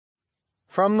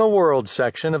From the World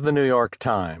section of the New York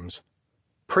Times.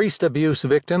 Priest abuse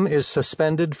victim is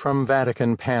suspended from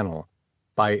Vatican panel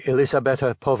by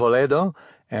Elisabetta Povoledo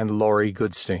and Laurie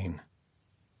Goodstein.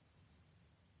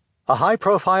 A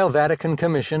high-profile Vatican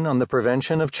Commission on the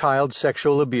Prevention of Child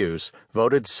Sexual Abuse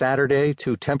voted Saturday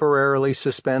to temporarily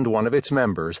suspend one of its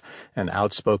members, an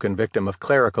outspoken victim of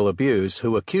clerical abuse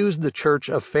who accused the Church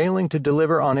of failing to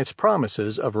deliver on its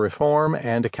promises of reform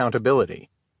and accountability.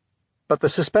 But the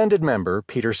suspended member,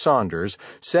 Peter Saunders,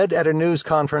 said at a news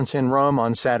conference in Rome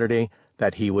on Saturday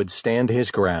that he would stand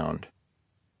his ground.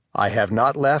 "I have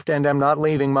not left and am not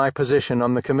leaving my position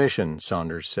on the commission,"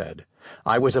 Saunders said.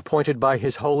 "I was appointed by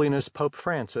His Holiness Pope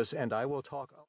Francis, and I will talk